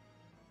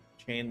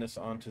chain this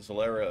onto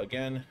Zalera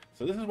again.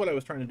 So this is what I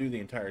was trying to do the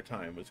entire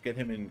time, was get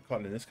him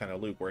caught in this kind of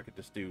loop where I could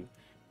just do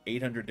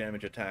 800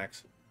 damage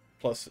attacks,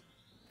 plus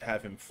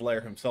have him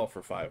flare himself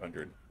for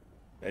 500.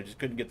 I just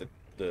couldn't get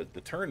the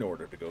turn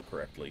order to go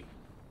correctly.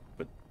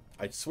 But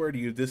I swear to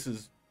you, this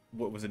is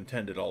what was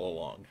intended all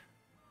along.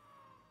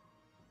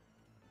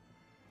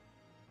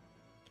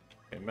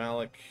 Okay,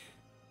 Malik.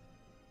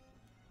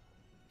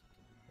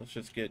 Let's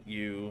just get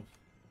you...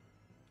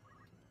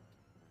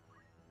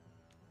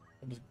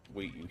 I'll just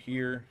wait you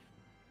here.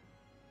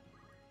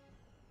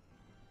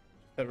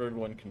 Have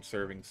everyone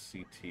conserving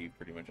CT,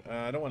 pretty much.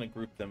 I don't want to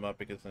group them up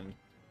because then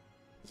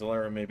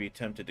Zalera may be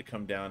tempted to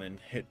come down and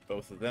hit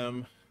both of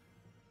them.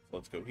 So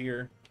let's go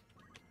here.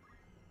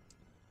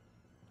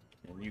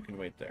 And you can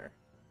wait there.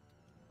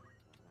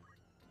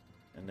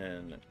 And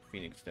then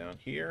Phoenix down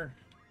here.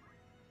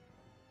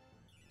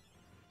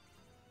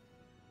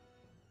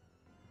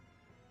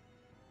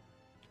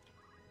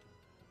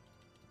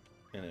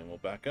 And then we'll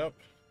back up.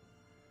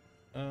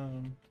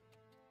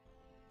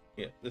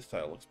 Yeah, this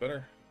tile looks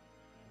better.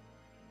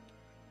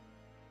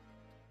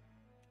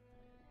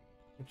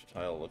 Which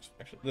tile looks...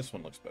 Actually, this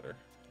one looks better.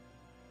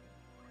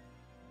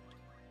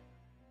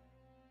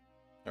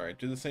 Alright,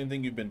 do the same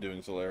thing you've been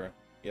doing, Zalera.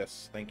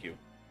 Yes, thank you.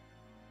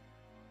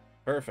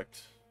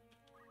 Perfect.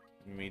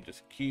 Let me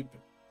just keep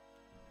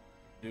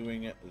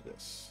doing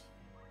this.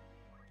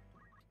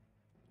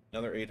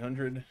 Another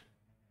 800.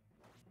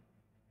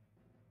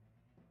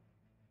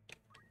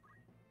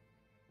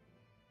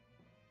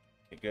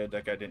 Okay, good.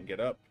 That guy didn't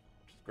get up,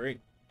 which is great.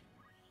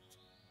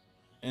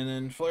 And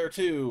then Flare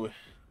 2.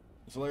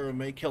 Zalera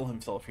may kill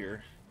himself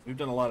here. We've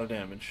done a lot of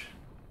damage.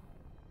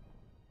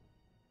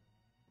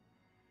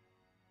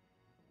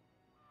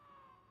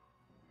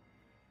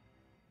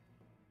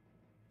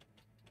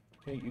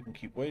 Okay, you can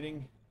keep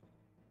waiting.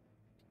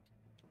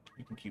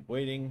 You can keep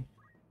waiting.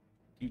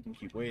 You can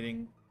keep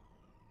waiting.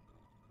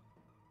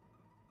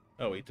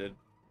 Oh, wait, did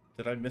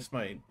I miss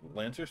my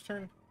Lancer's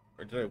turn?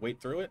 Or did I wait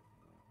through it?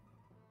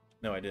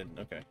 No, I didn't.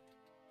 Okay.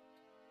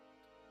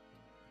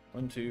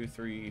 1, 2,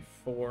 3,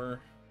 4.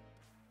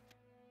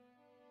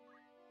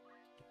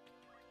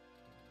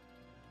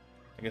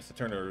 I guess the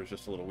turn order was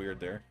just a little weird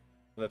there.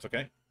 But that's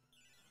okay.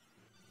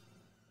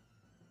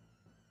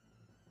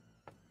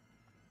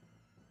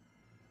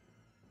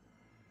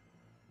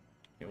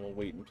 Okay, we'll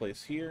wait in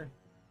place here.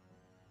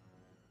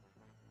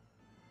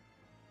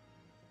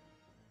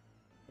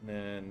 And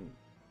then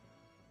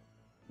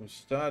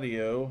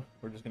Mustadio,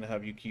 we're just going to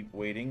have you keep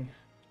waiting.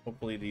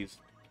 Hopefully these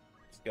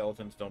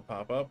skeletons don't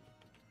pop up.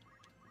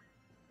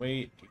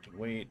 Wait, you can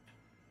wait.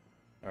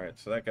 Alright,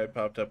 so that guy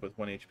popped up with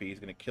 1 HP. He's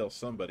going to kill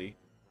somebody.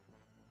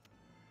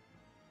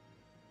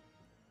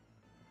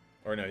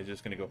 Or no, he's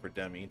just going to go for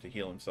Demi to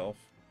heal himself.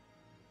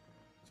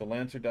 So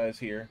Lancer dies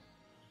here.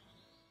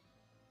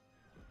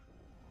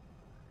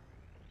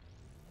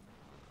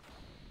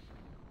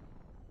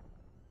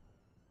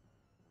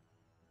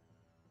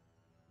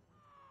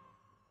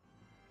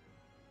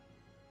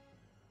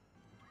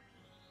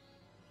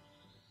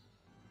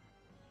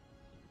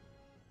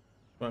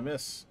 I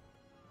miss.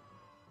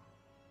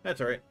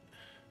 That's alright.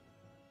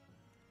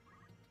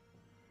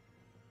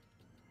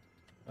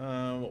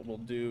 What we'll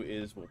do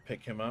is we'll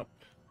pick him up,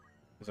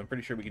 because I'm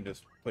pretty sure we can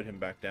just put him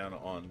back down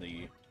on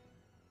the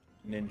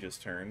ninja's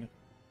turn.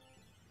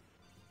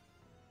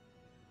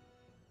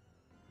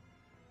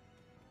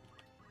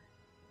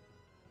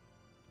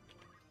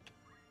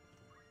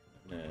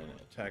 And then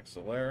attack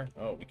Zalera.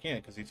 Oh, we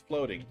can't because he's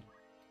floating.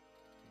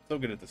 So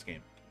good at this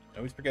game. I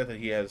always forget that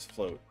he has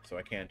float, so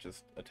I can't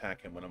just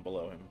attack him when I'm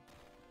below him.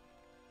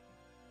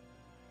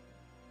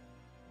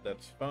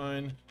 That's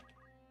fine.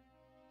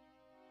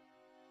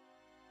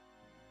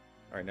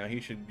 Alright, now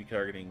he should be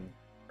targeting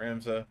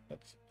Ramza.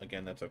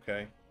 That's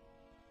okay.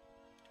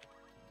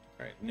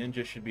 Alright,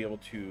 Ninja should be able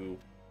to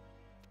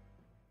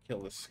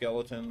kill the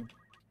skeleton.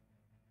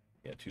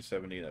 Yeah,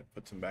 270, that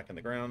puts him back in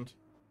the ground.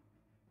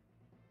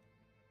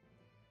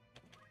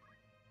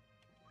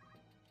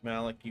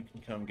 Malik, you can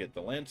come get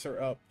the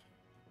Lancer up.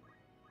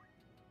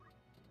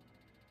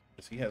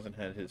 Because he hasn't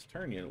had his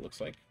turn yet, it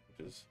looks like,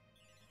 which is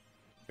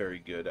very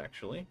good,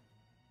 actually.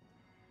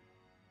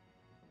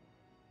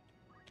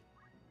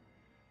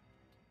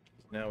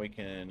 Now we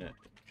can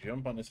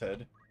jump on his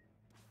head.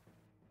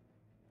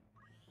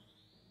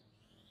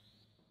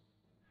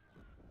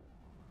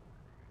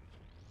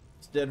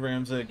 It's dead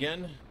Ramza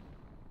again.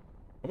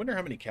 I wonder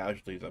how many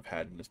casualties I've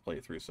had in this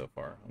playthrough so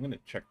far. I'm gonna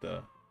check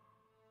the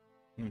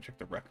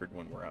record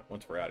when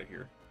once we're out of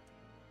here.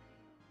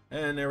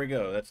 And there we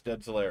go. That's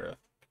dead Zalera.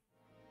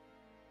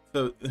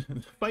 So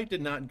the fight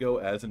did not go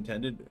as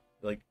intended.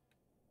 Like,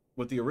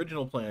 what the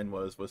original plan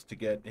was to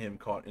get him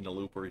caught in a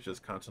loop where he's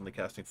just constantly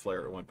casting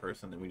flare at one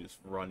person, and we just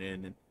run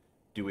in and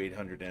do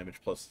 800 damage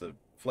plus the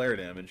flare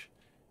damage,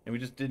 and we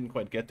just didn't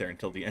quite get there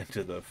until the end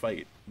of the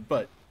fight.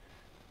 But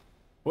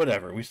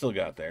whatever, we still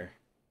got there.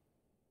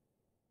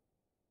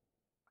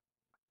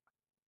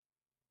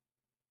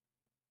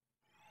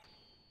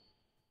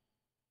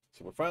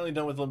 So we're finally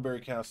done with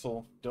Limberry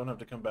Castle. Don't have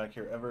to come back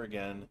here ever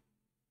again,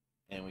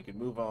 and we can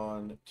move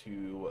on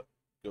to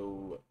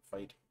go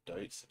fight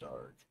Dice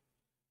Dark.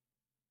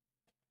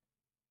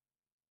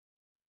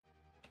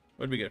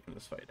 What did we get from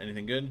this fight?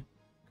 Anything good?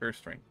 Curse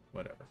Strength,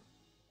 whatever.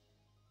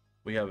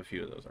 We have a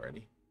few of those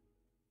already.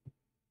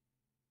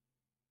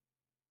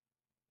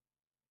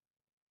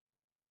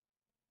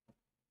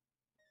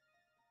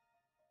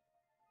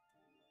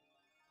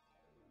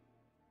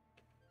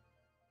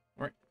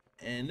 Alright,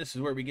 and this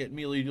is where we get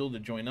Meliadul to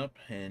join up,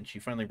 and she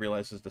finally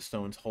realizes the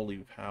stone's holy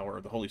power,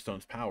 the Holy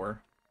Stone's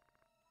power,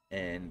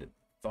 and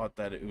thought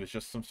that it was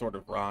just some sort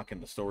of rock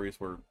and the stories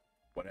were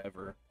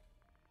whatever.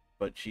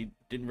 But she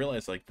didn't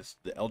realize, like,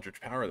 the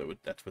eldritch power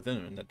that's within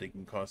them, and that they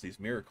can cause these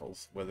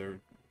miracles, whether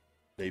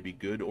they be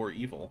good or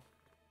evil.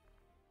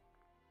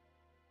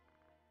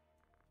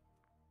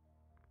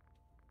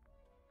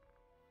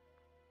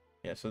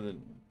 Yeah, so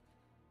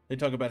they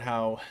talk about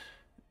how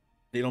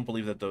they don't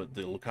believe that the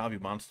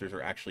Lucavi monsters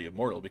are actually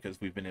immortal because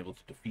we've been able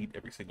to defeat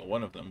every single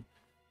one of them.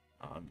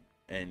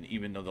 And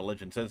even though the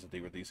legend says that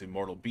they were these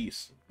immortal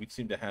beasts, we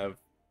seem to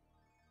have,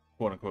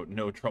 quote-unquote,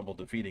 no trouble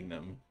defeating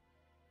them.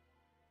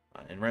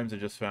 And Ramza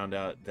just found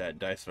out that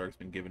Dysark's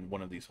been given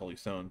one of these holy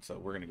stones, so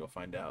we're going to go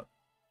find out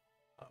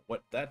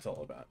what that's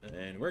all about.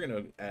 And we're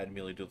going to add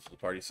Meliadul to the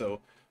party.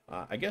 So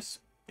I guess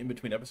in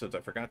between episodes, I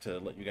forgot to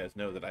let you guys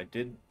know that I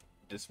did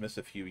dismiss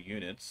a few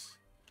units.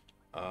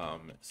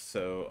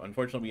 So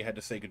unfortunately, we had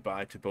to say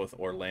goodbye to both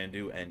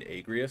Orlando and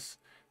Agrius.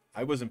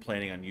 I wasn't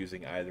planning on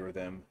using either of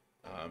them.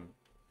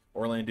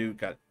 Orlando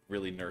got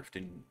really nerfed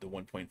in the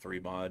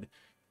 1.3 mod,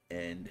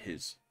 and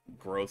his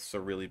growths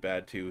are really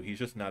bad too. He's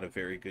just not a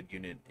very good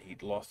unit. He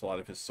lost a lot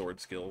of his sword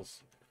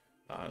skills.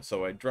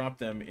 So I dropped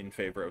them in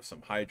favor of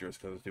some Hydras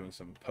because I was doing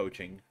some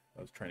poaching.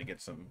 I was trying to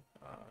get some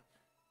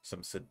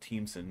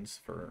Satimsons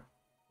for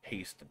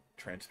haste and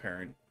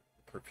transparent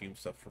perfume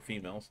stuff for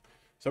females.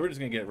 So we're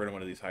just going to get rid of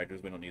one of these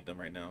Hydras. We don't need them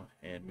right now.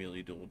 And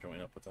Meliadul will join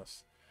up with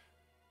us.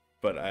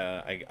 But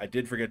I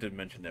did forget to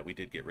mention that we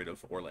did get rid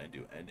of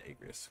Orlando and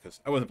Agrius, because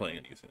I wasn't planning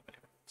on using them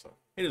anyway. So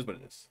it is what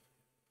it is.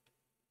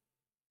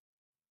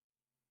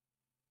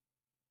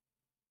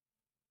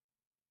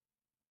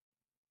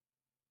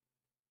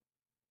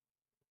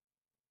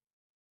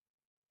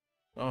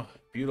 Oh,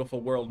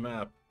 beautiful world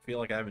map. Feel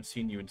like I haven't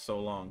seen you in so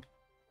long.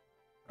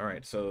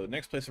 Alright, so the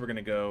next place we're going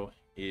to go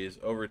is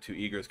over to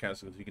Ego's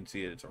Castle. As you can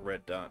see, it's a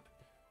red dot.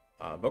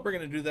 But we're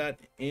going to do that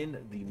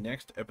in the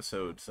next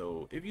episode.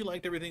 So if you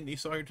liked everything that you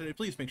saw here today,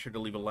 please make sure to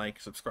leave a like,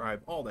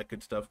 subscribe, all that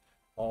good stuff.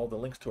 All the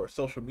links to our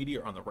social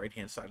media are on the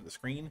right-hand side of the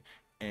screen.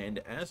 And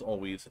as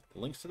always,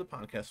 links to the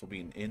podcast will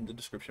be in the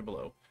description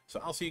below. So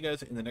I'll see you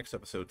guys in the next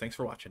episode. Thanks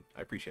for watching.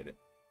 I appreciate it.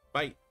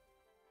 Bye.